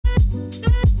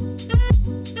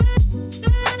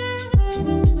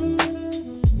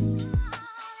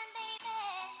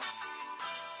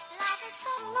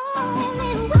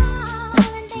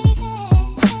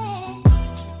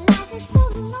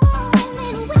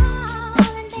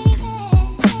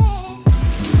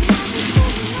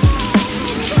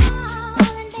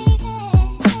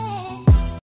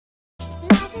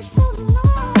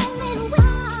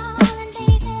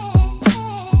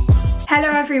Hello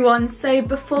everyone, so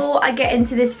before I get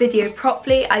into this video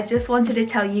properly, I just wanted to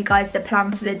tell you guys the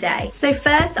plan for the day. So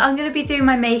first I'm going to be doing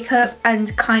my makeup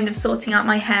and kind of sorting out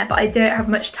my hair, but I don't have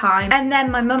much time. And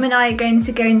then my mum and I are going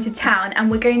to go into town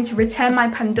and we're going to return my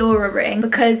Pandora ring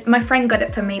because my friend got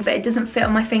it for me but it doesn't fit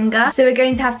on my finger. So we're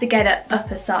going to have to get it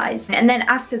up a size. And then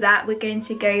after that we're going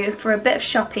to go for a bit of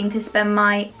shopping to spend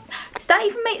my... Did that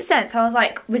even make sense? I was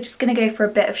like, we're just going to go for a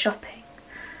bit of shopping.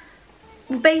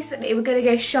 Basically we're gonna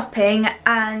go shopping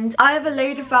and I have a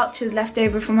load of vouchers left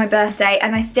over from my birthday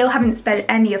and I still haven't spent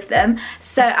any of them,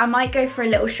 so I might go for a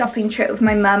little shopping trip with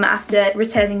my mum after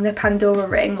returning the Pandora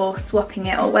ring or swapping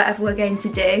it or whatever we're going to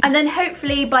do, and then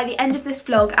hopefully by the end of this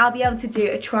vlog I'll be able to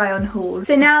do a try on haul.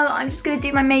 So now I'm just gonna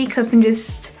do my makeup and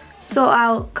just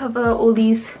cover all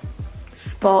these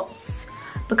spots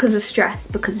because of stress,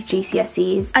 because of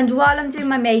GCSEs. And while I'm doing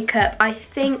my makeup I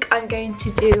think I'm going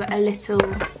to do a little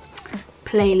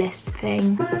playlist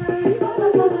thing.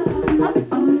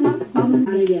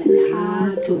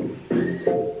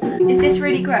 Is this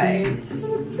really gross?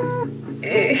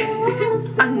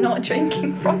 Ew. I'm not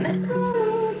drinking from this.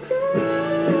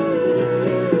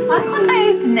 Why can't I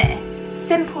open this?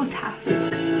 Simple task.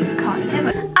 Can't do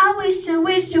it. I wish it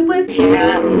was here.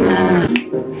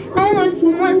 I wish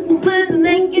someone was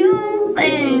like you.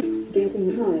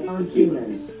 Getting high on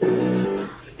humans.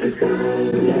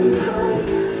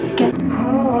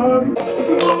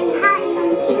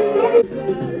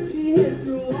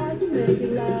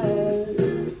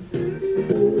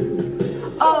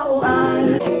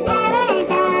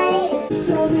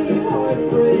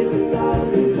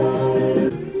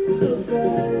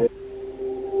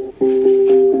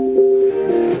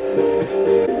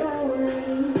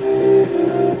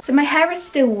 So my hair is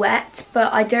still wet,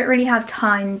 but I don't really have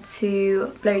time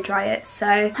to blow dry it, so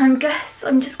I guess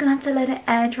I'm just gonna have to let it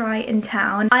air dry in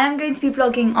town. I am going to be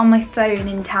vlogging on my phone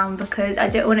in town because I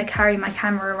don't want to carry my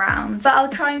camera around, but I'll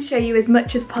try and show you as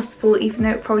much as possible, even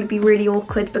though it'll probably be really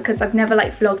awkward because I've never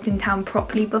like vlogged in town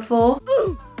properly before.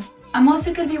 Ooh. I'm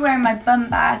also going to be wearing my bum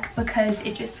bag because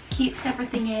it just keeps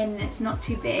everything in and it's not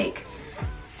too big,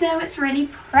 so it's really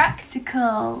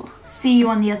practical. See you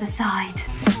on the other side.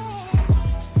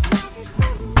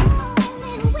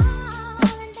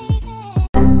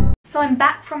 So I'm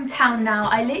back from town now.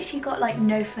 I literally got like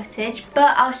no footage,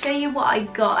 but I'll show you what I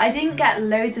got. I didn't get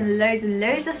loads and loads and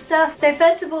loads of stuff. So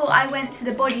first of all, I went to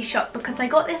the Body Shop because I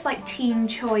got this like Teen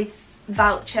Choice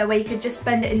voucher where you could just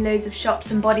spend it in loads of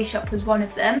shops, and Body Shop was one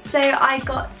of them. So I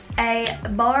got a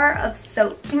bar of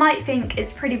soap. You might think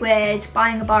it's pretty weird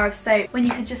buying a bar of soap when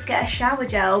you could just get a shower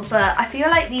gel, but I feel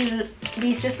like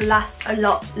these just last a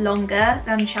lot longer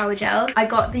than shower gels. I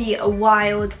got the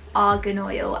Wild Argan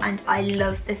Oil and I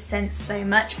love this scent so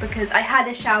much because I had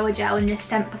a shower gel in this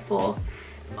scent before.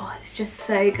 Oh, it's just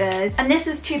so good. And this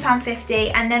was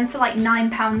 £2.50, and then for like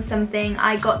 £9 something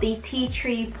I got the Tea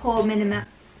Tree Pore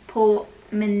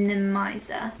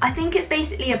Minimizer. I think it's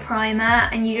basically a primer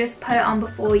and you just put it on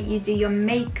before you do your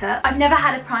makeup. I've never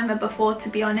had a primer before, to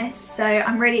be honest, so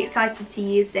I'm really excited to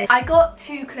use it. I got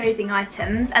two clothing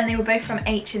items and they were both from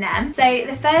H&M. So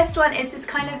the first one is this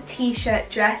kind of t-shirt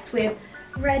dress with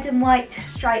red and white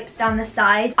stripes down the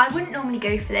side. I wouldn't normally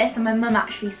go for this, and my mum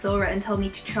actually saw it and told me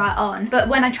to try it on, but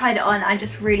when I tried it on I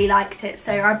just really liked it,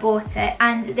 so I bought it,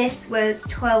 and this was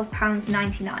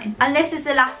 £12.99. And this is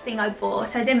the last thing I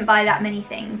bought. I didn't buy that many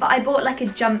things, but I bought like a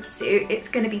jumpsuit. It's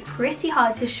going to be pretty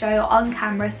hard to show on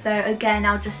camera, so again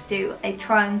I'll just do a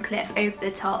try on clip over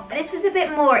the top. This was a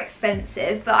bit more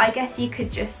expensive, but I guess you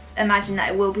could just imagine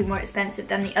that it will be more expensive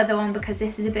than the other one because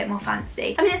this is a bit more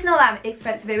fancy. I mean, it's not that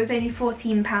expensive. It was only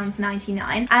 £14.99,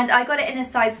 and I got it in a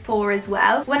size 4 as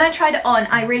well. When I tried it on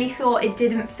I really thought it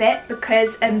didn't fit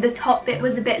because the top bit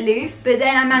was a bit loose, but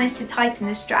then I managed to tighten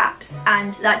the straps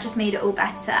and that just made it all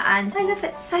better, and I love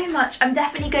it so much. I'm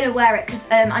definitely going to wear it because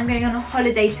I'm going on a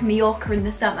holiday to Mallorca in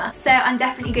the summer, so I'm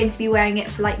definitely going to be wearing it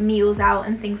for like meals out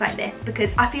and things like this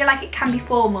because I feel like it can be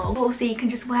formal, but also you can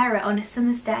just wear it on a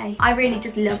summer's day. I really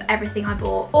just love everything I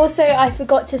bought. Also, I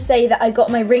forgot to say that I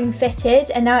got my ring fitted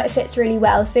and now it fits really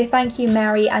well, so thank you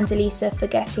Mary and Elisa for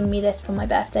getting me this for my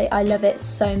birthday. I love it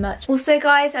so much. Also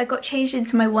guys, I got changed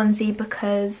into my onesie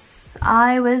because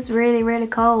I was really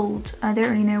cold. I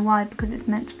don't really know why, because it's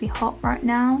meant to be hot right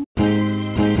now.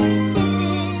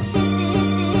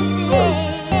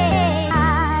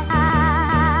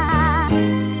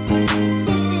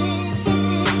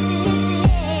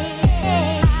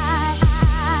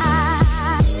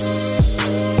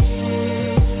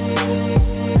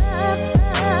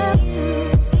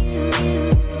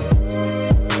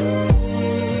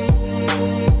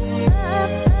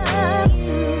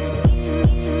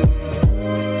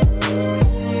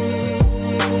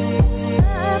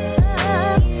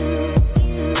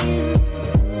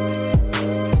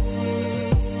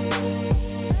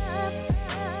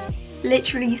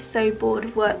 Literally so bored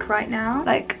of work right now.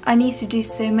 Like, I need to do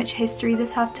so much history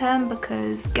this half term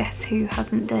because guess who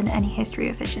hasn't done any history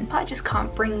revision? But I just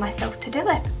can't bring myself to do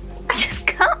it. I just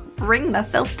can't bring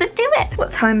myself to do it.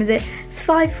 What time is it? It's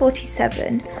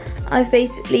 5:47. I've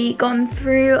basically gone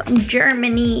through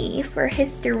Germany for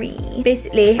history.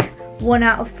 Basically 1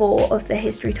 out of 4 of the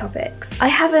history topics. I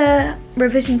have a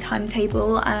revision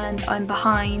timetable and I'm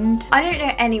behind. I don't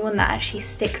know anyone that actually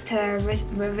sticks to a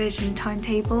revision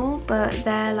timetable, but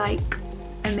they're like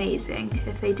amazing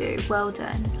if they do. Well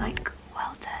done, like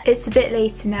well done. It's a bit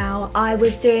later now. I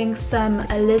was doing some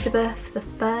Elizabeth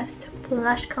I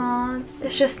flashcards.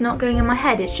 It's just not going in my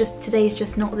head. It's just, today's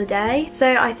just not the day.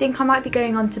 So I think I might be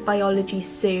going on to biology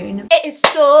soon. It is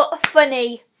so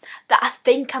funny that I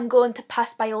think I'm going to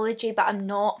pass biology, but I'm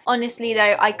not. Honestly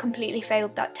though, I completely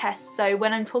failed that test, so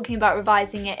when I'm talking about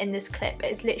revising it in this clip,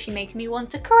 it's literally making me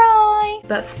want to cry.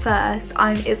 But first,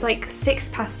 it's like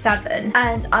 7:06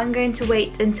 and I'm going to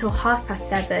wait until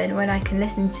 7:30 when I can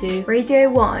listen to Radio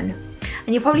 1.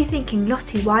 And you're probably thinking,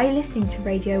 Lottie, why are you listening to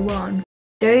Radio 1?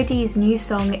 Dodie's new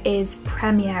song is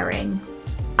premiering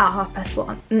at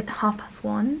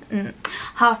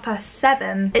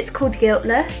 7:30. It's called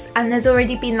Guiltless, and there's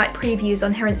already been like previews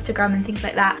on her Instagram and things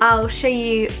like that. I'll show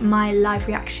you my live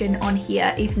reaction on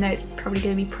here, even though it's probably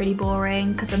going to be pretty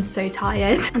boring because I'm so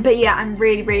tired. But yeah, I'm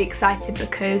really excited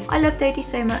because I love Dodie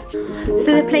so much. So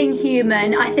they're playing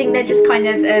Human. I think they're just kind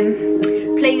of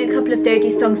playing a couple of Dodie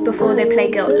songs before they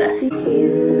play Guiltless.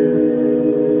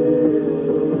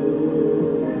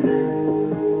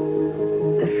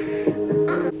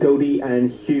 Dodie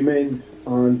and Human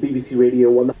on BBC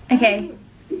Radio 1. Okay,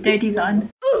 Dodie's on.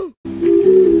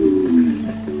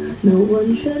 No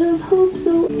one should have hoped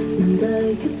so, and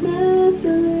I could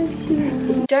never let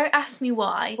you. Don't ask me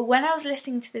why, but when I was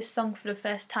listening to this song for the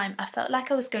first time, I felt like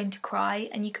I was going to cry,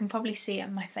 and you can probably see it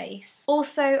on my face.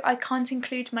 Also, I can't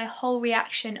include my whole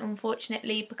reaction,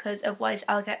 unfortunately, because otherwise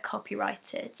I'll get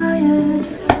copyrighted.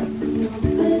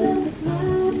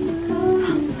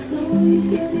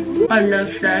 I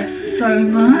love this so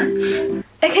much.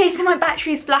 Okay, so my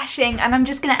battery's flashing and I'm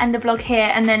just gonna end the vlog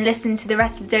here and then listen to the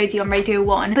rest of Dodie on Radio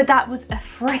 1. But that was a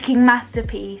freaking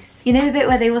masterpiece. You know the bit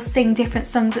where they will sing different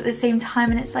songs at the same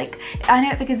time and it's like, I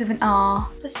know it begins with an R.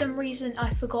 For some reason I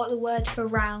forgot the word for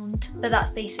round, but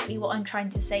that's basically what I'm trying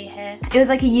to say here. It was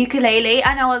like a ukulele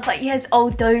and I was like, yes,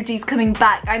 old Dodie's coming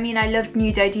back. I mean, I loved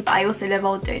new Dodie, but I also love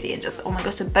old Dodie, and just, oh my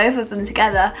gosh, to both of them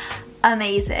together,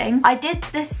 amazing. I did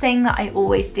this thing that I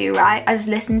always do, right? I just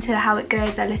listen to how it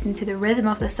goes, I listen to the rhythm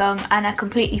of the song, and I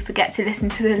completely forget to listen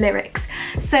to the lyrics.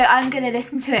 So I'm gonna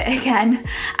listen to it again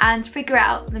and figure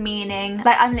out the meaning.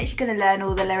 Like, I'm literally gonna learn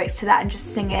all the lyrics to that and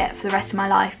just sing it for the rest of my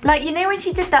life. Like, you know when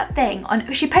she did that thing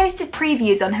on, she posted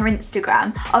previews on her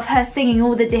Instagram of her singing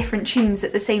all the different tunes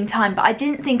at the same time, but I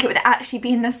didn't think it would actually be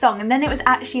in the song, and then it was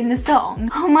actually in the song.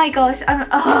 Oh my gosh,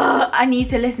 I need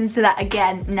to listen to that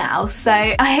again now. So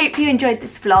I hope you enjoyed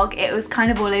this vlog. It was kind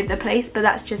of all over the place, but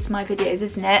that's just my videos,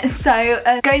 isn't it? So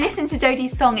go listen to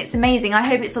Dodie's song, it's amazing. I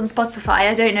hope it's on Spotify,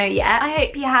 I don't know yet. I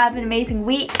hope you have an amazing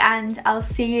week and I'll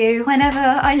see you whenever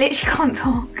I literally can't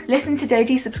talk. Listen to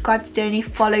Dodie, subscribe to Dodie,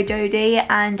 follow Dodie,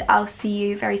 and I'll see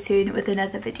you very soon with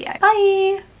another video.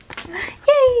 Bye!